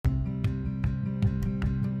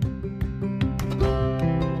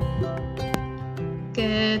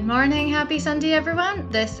Good morning, happy Sunday everyone.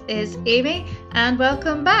 This is Amy and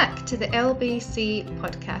welcome back to the LBC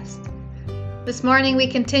podcast. This morning we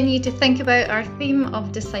continue to think about our theme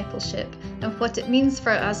of discipleship and what it means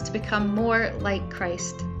for us to become more like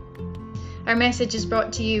Christ. Our message is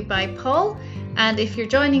brought to you by Paul, and if you're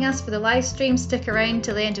joining us for the live stream, stick around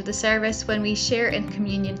till the end of the service when we share in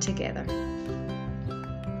communion together.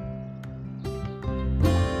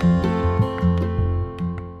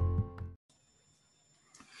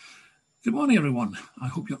 Good morning, everyone. I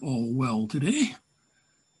hope you're all well today.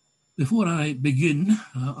 Before I begin,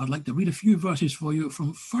 I'd like to read a few verses for you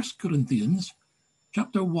from 1 Corinthians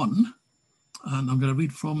chapter 1, and I'm going to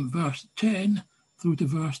read from verse 10 through to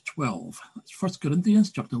verse 12. That's 1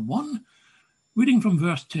 Corinthians chapter 1, reading from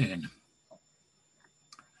verse 10.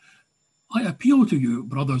 I appeal to you,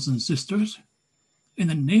 brothers and sisters, in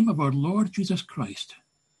the name of our Lord Jesus Christ,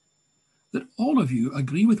 that all of you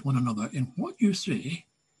agree with one another in what you say,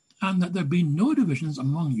 and that there be no divisions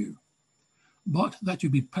among you, but that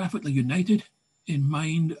you be perfectly united in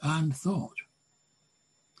mind and thought.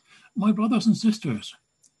 My brothers and sisters,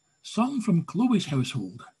 some from Chloe's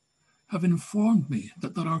household have informed me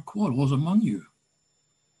that there are quarrels among you.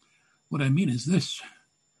 What I mean is this: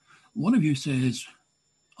 one of you says,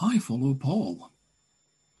 I follow Paul.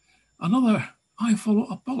 Another, I follow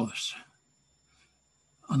Apollos.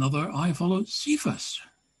 Another, I follow Cephas.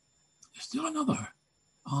 Still another,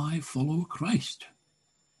 I follow Christ.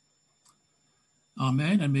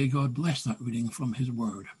 Amen, and may God bless that reading from his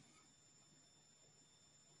word.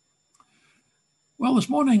 Well, this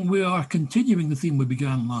morning we are continuing the theme we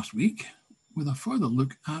began last week with a further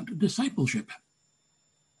look at discipleship.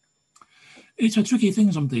 It's a tricky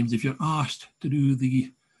thing sometimes if you're asked to do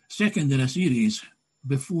the second in a series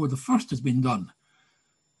before the first has been done.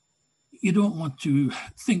 You don't want to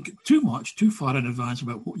think too far in advance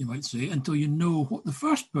about what you might say until you know what the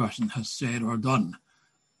first person has said or done.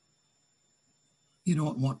 You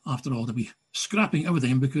don't want, after all, to be scrapping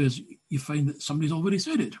everything because you find that somebody's already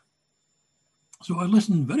said it. So I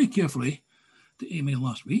listened very carefully to Amy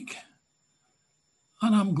last week,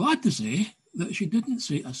 and I'm glad to say that she didn't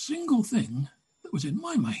say a single thing that was in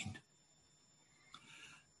my mind.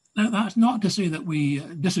 Now, that's not to say that we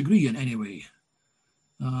disagree in any way.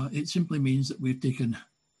 It simply means that we've taken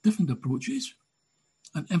different approaches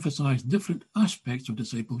and emphasized different aspects of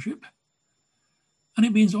discipleship. And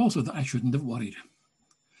it means also that I shouldn't have worried.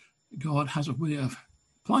 God has a way of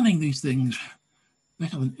planning these things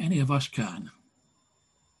better than any of us can.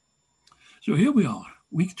 So here we are,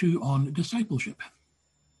 week 2 on discipleship.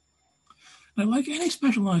 Now, like any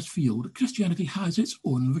specialized field, Christianity has its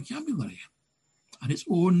own vocabulary and its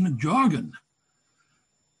own jargon.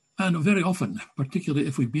 And very often, particularly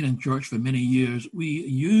if we've been in church for many years, we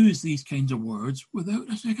use these kinds of words without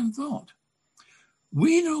a second thought.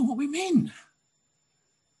 We know what we mean,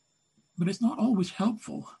 but it's not always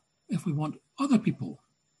helpful if we want other people,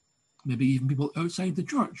 maybe even people outside the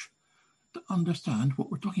church, to understand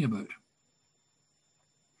what we're talking about.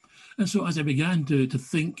 And so as I began to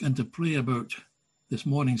think and to pray about this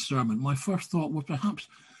morning's sermon, my first thought was perhaps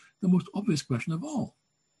the most obvious question of all.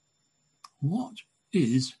 What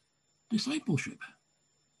is discipleship?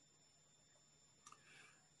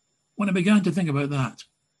 When I began to think about that,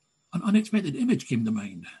 an unexpected image came to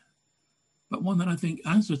mind, but one that I think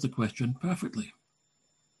answers the question perfectly.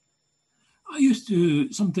 I used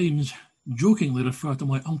to sometimes jokingly refer to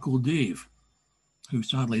my Uncle Dave, who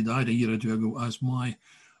sadly died a year or two ago, as my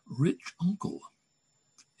rich uncle.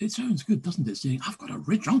 It sounds good, doesn't it, saying, I've got a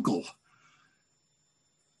rich uncle.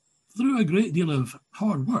 Through a great deal of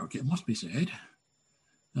hard work, it must be said,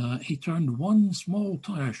 he turned one small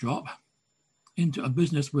tyre shop into a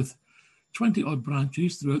business with 20-odd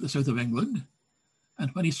branches throughout the south of England,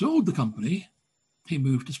 and when he sold the company, he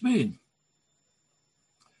moved to Spain.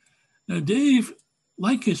 Now, Dave,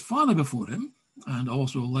 like his father before him, and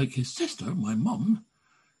also like his sister, my mum,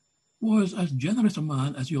 was as generous a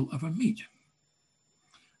man as you'll ever meet.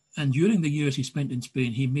 And during the years he spent in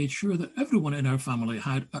Spain, he made sure that everyone in our family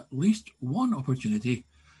had at least one opportunity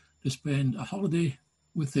to spend a holiday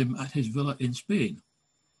with him at his villa in Spain,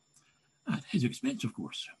 at his expense, of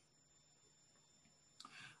course.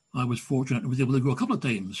 I was fortunate and was able to go a couple of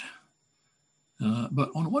times, but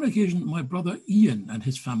on one occasion, my brother Ian and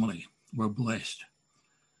his family were blessed,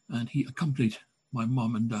 and he accompanied my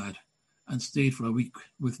mum and dad and stayed for a week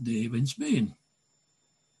with Dave in Spain.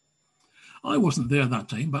 I wasn't there that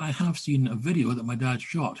time, but I have seen a video that my dad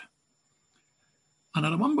shot. And I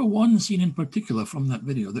remember one scene in particular from that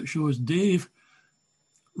video that shows Dave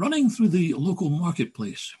running through the local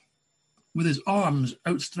marketplace with his arms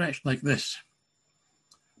outstretched like this,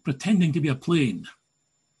 pretending to be a plane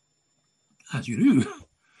as you do.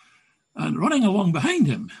 And running along behind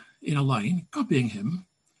him in a line, copying him,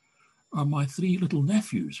 are my 3 little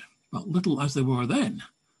nephews. But little as they were then,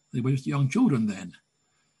 they were just young children then.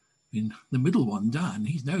 In the middle one, Dan,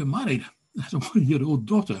 he's now married, has a 1-year-old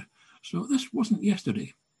daughter, so this wasn't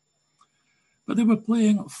yesterday. But they were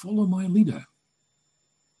playing Follow My Leader.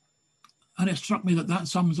 And it struck me that that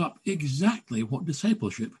sums up exactly what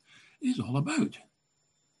discipleship is all about.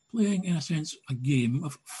 Playing, in a sense, a game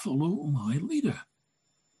of Follow My Leader.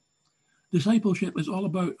 Discipleship is all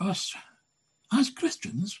about us, as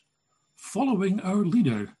Christians, following our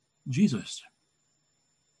leader, Jesus.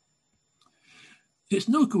 It's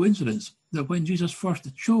no coincidence that when Jesus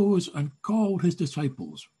first chose and called his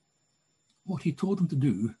disciples, what he told them to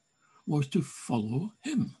do was to follow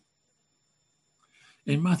him.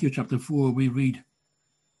 In Matthew chapter 4, we read,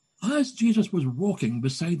 "As Jesus was walking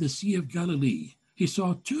beside the Sea of Galilee, he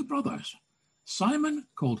saw 2 brothers, Simon,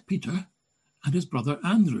 called Peter, and his brother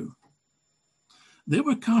Andrew. They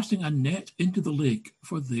were casting a net into the lake,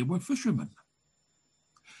 for they were fishermen.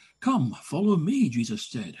 'Come, follow me,' Jesus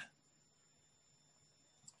said."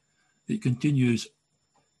 It continues,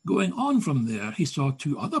 "Going on from there, he saw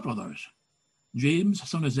 2 other brothers, James,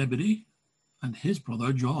 son of Zebedee, and his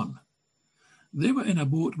brother John. They were in a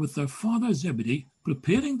boat with their father Zebedee,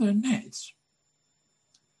 preparing their nets.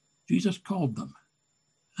 Jesus called them,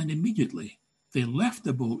 and immediately they left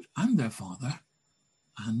the boat and their father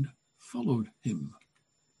and followed him."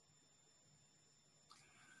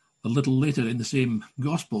 A little later in the same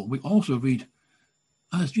gospel, we also read,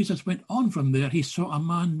 "As Jesus went on from there, he saw a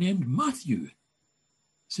man named Matthew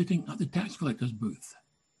sitting at the tax collector's booth.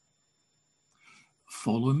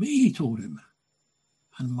 'Follow me,' he told him,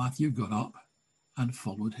 and Matthew got up and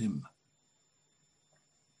followed him."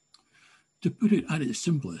 To put it at its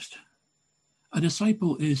simplest, a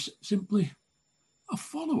disciple is simply a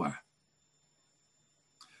follower.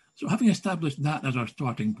 So having established that as our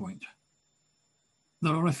starting point,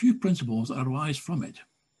 there are a few principles that arise from it.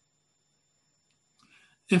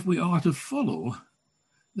 If we are to follow,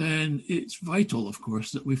 then it's vital, of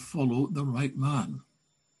course, that we follow the right man.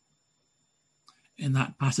 In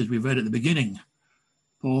that passage we read at the beginning,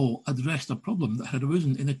 Paul addressed a problem that had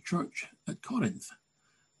arisen in the church at Corinth.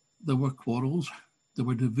 There were quarrels, there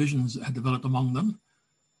were divisions that had developed among them,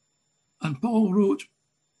 and Paul wrote,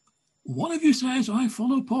 "One of you says, 'I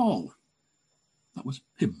follow Paul.'" That was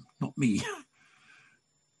him, not me.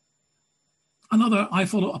 "Another, 'I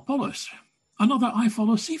follow Apollos.' Another, 'I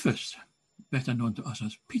follow Cephas,' better known to us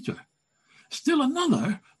as Peter. Still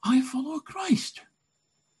another, 'I follow Christ.'"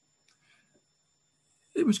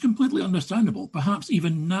 It was completely understandable, perhaps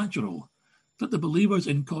even natural, that the believers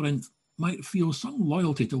in Corinth might feel some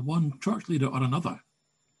loyalty to one church leader or another,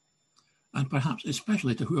 and perhaps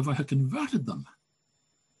especially to whoever had converted them.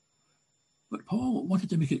 But Paul wanted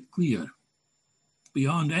to make it clear,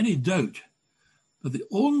 beyond any doubt, that the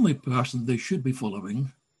only person they should be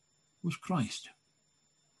following was Christ.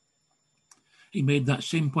 He made that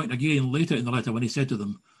same point again later in the letter when he said to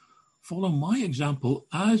them, "Follow my example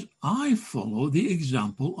as I follow the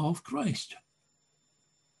example of Christ."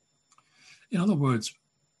 In other words,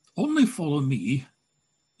 only follow me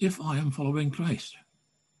if I am following Christ.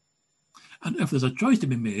 And if there's a choice to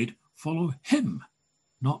be made, follow him,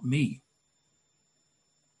 not me.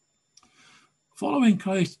 Following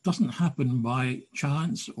Christ doesn't happen by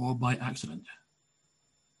chance or by accident.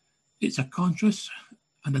 It's a conscious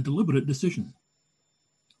and a deliberate decision,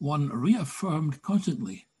 one reaffirmed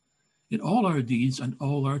constantly in all our deeds and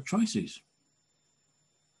all our choices.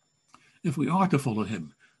 If we are to follow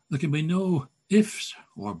him, there can be no ifs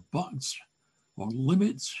or buts or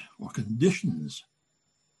limits or conditions.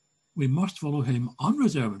 We must follow him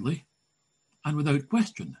unreservedly and without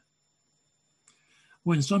question.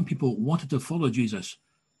 When some people wanted to follow Jesus,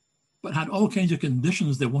 but had all kinds of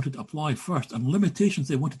conditions they wanted to apply first and limitations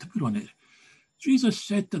they wanted to put on it, Jesus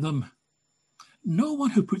said to them, "No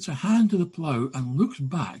one who puts a hand to the plough and looks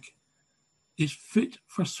back is fit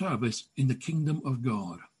for service in the kingdom of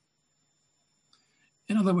God."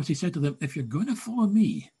 In other words, he said to them, if you're going to follow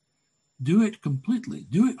me, do it completely,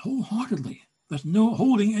 do it wholeheartedly. There's no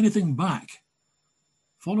holding anything back.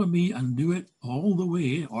 Follow me and do it all the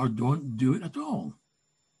way, or don't do it at all.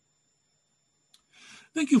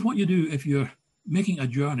 Think of what you do if you're making a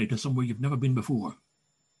journey to somewhere you've never been before.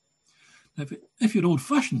 If you're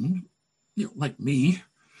old-fashioned, like me,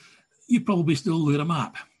 you probably still look at a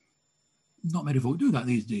map. Not many folk do that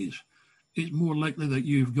these days. It's more likely that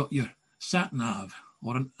you've got your sat-nav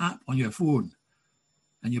or an app on your phone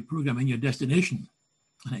and you program in your destination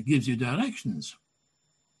and it gives you directions.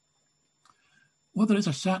 Whether it's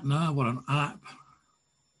a sat-nav or an app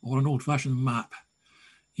or an old-fashioned map,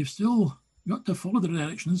 you've still got to follow the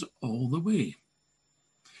directions all the way.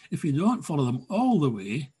 If you don't follow them all the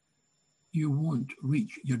way, you won't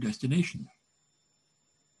reach your destination.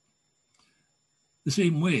 The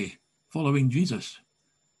same way, following Jesus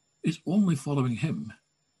is only following him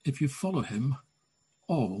if you follow him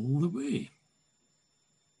all the way.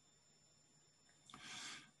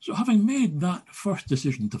 So having made that first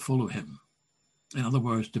decision to follow him, in other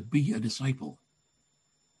words, to be a disciple,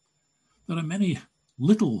 there are many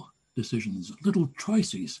little decisions, little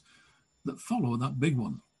choices that follow that big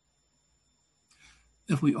one.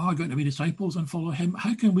 If we are going to be disciples and follow him,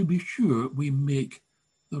 how can we be sure we make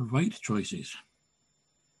the right choices?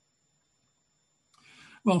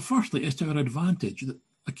 Well, firstly, it's to our advantage that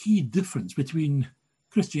a key difference between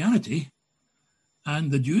Christianity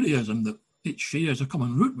and the Judaism that it shares a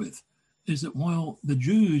common root with is that while the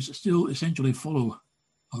Jews still essentially follow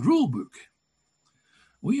a rule book,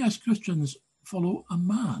 we as Christians follow a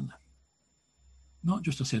man. Not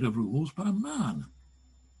just a set of rules, but a man.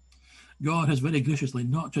 God has very graciously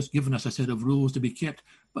not just given us a set of rules to be kept,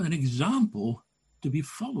 but an example to be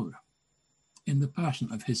followed in the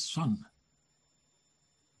person of his Son.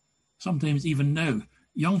 Sometimes even now,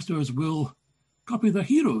 youngsters will copy their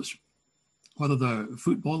heroes, whether they're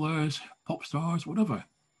footballers, pop stars, whatever.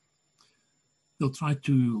 They'll try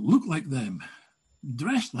to look like them,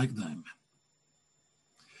 dress like them.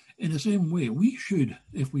 In the same way, we should,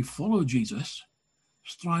 if we follow Jesus,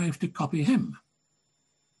 strive to copy him.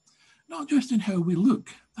 Not just in how we look,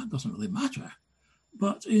 that doesn't really matter,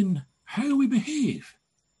 but in how we behave,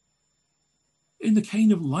 in the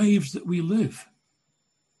kind of lives that we live,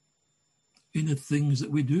 in the things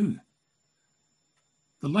that we do.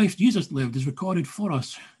 The life Jesus lived is recorded for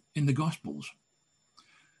us in the Gospels.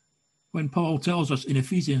 When Paul tells us in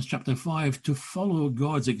Ephesians chapter 5 to follow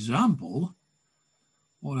God's example,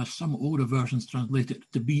 or as some older versions translate it,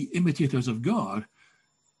 to be imitators of God,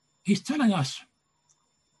 he's telling us,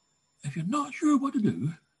 if you're not sure what to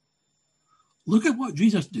do, look at what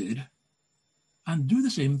Jesus did and do the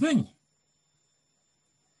same thing.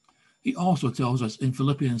 He also tells us in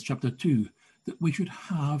Philippians chapter 2 that we should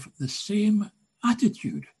have the same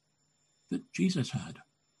attitude that Jesus had.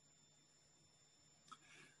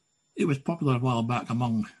 It was popular a while back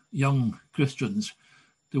among young Christians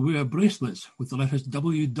to wear bracelets with the letters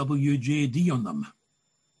WWJD on them.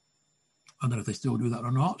 I don't know if they still do that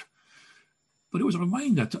or not, but it was a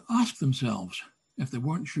reminder to ask themselves, if they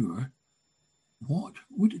weren't sure, what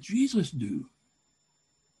would Jesus do?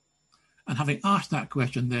 And having asked that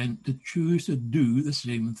question then, to choose to do the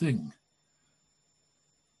same thing.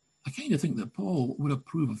 I kind of think that Paul would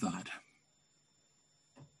approve of that.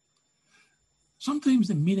 Sometimes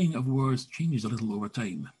the meaning of words changes a little over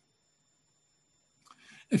time.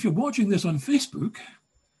 If you're watching this on Facebook,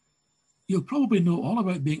 you'll probably know all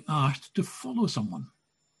about being asked to follow someone.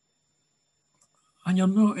 And you'll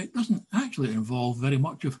know it doesn't actually involve very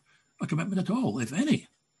much of a commitment at all, if any.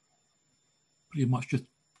 Pretty much just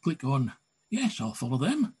click on, yes, I'll follow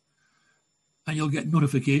them. And you'll get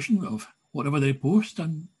notification of whatever they post,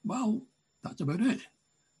 and, well, that's about it.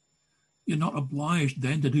 You're not obliged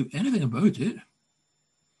then to do anything about it.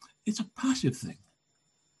 It's a passive thing.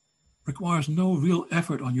 Requires no real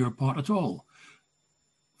effort on your part at all.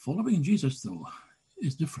 Following Jesus, though,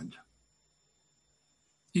 is different.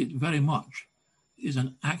 It very much is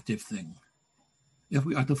an active thing. If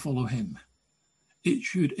we are to follow him, it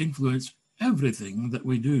should influence everything that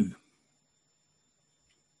we do.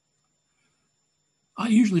 I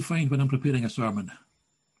usually find when I'm preparing a sermon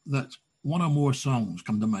that one or more songs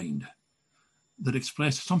come to mind that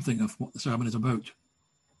express something of what the sermon is about.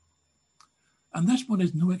 And this one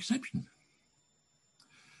is no exception.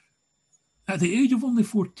 At the age of only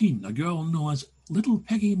 14, a girl known as Little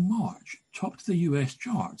Peggy March topped the US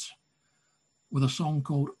charts with a song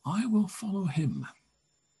called I Will Follow Him.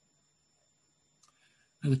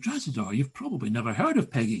 Now, the chances are you've probably never heard of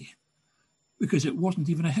Peggy, because it wasn't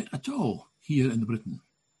even a hit at all here in Britain.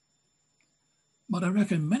 But I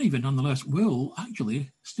reckon many of you nonetheless will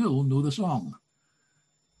actually still know the song,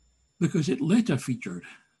 because it later featured,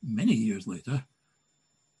 many years later,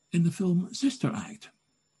 in the film Sister Act,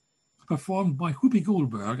 performed by Whoopi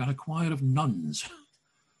Goldberg and a choir of nuns.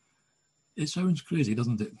 It sounds crazy,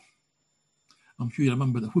 doesn't it? I'm sure you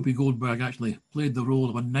remember that Whoopi Goldberg actually played the role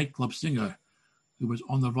of a nightclub singer who was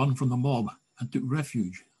on the run from the mob and took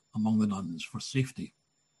refuge among the nuns for safety.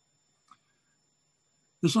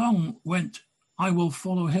 The song went, I will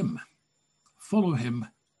follow him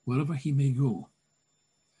wherever he may go.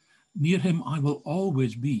 Near him I will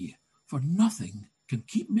always be, for nothing can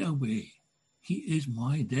keep me away. He is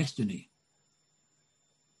my destiny.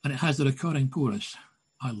 And it has the recurring chorus,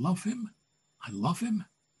 I love him, I love him,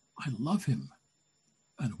 I love him.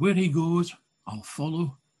 And where he goes, I'll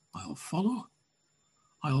follow, I'll follow,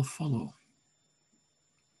 I'll follow.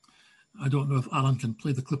 I don't know if Alan can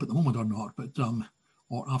play the clip at the moment or not, but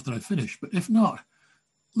or after I finish. But if not,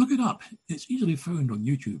 look it up. It's easily found on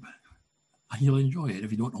YouTube, and you'll enjoy it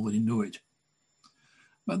if you don't already know it.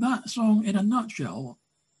 But that song, in a nutshell,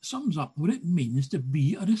 sums up what it means to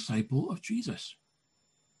be a disciple of Jesus.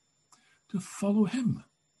 To follow him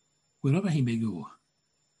wherever he may go.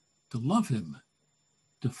 To love him.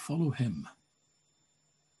 To follow him.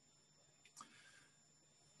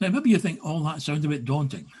 Now, maybe you think all that sounds a bit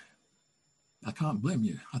daunting. I can't blame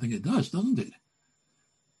you. I think it does, doesn't it?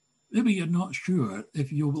 Maybe you're not sure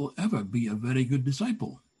if you will ever be a very good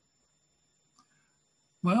disciple.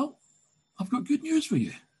 Well, I've got good news for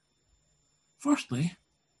you. Firstly,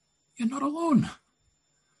 you're not alone.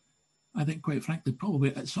 I think, quite frankly,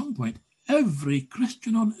 probably at some point, every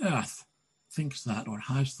Christian on earth thinks that or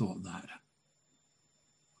has thought that.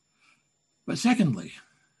 But secondly,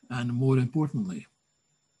 and more importantly,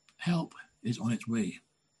 help is on its way.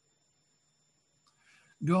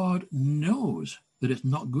 God knows that it's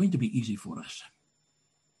not going to be easy for us.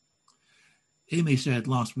 Amy said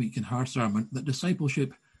last week in her sermon that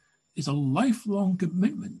discipleship is a lifelong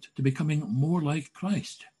commitment to becoming more like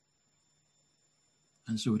Christ.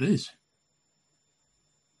 And so it is.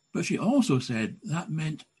 But she also said that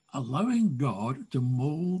meant allowing God to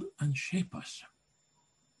mold and shape us.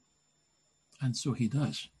 And so he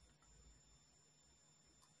does.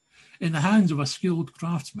 In the hands of a skilled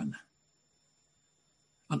craftsman,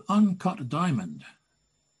 an uncut diamond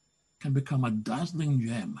can become a dazzling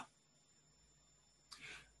gem,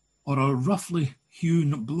 or a roughly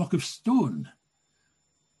hewn block of stone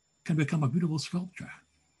can become a beautiful sculpture.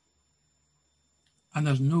 And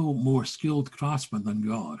there's no more skilled craftsman than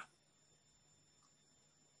God.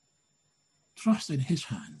 Trust in his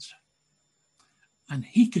hands, and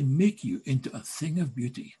he can make you into a thing of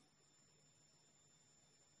beauty.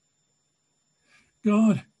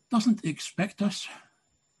 God doesn't expect us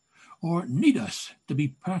or need us to be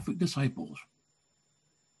perfect disciples.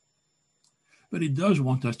 But he does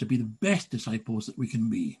want us to be the best disciples that we can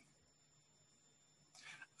be.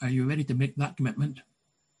 Are you ready to make that commitment?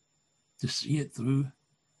 To see it through?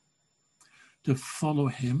 To follow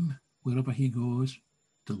him wherever he goes?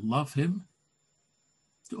 To love him?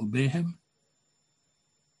 To obey him?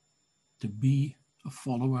 To be a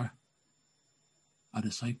follower? A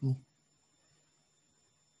disciple?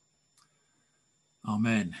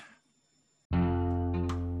 Amen.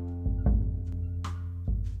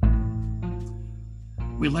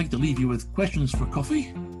 We'd like to leave you with questions for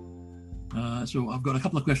coffee. So I've got a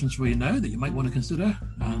couple of questions for you now that you might want to consider,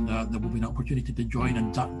 and there will be an opportunity to join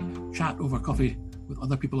and chat over coffee with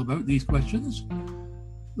other people about these questions.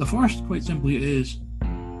 The first, quite simply, is,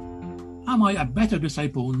 am I a better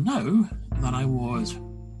disciple now than I was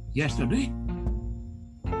yesterday,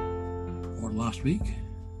 or last week,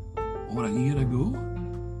 or a year ago?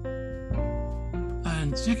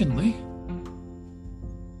 And secondly,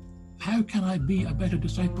 how can I be a better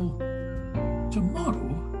disciple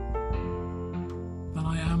tomorrow than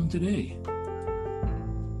I am today?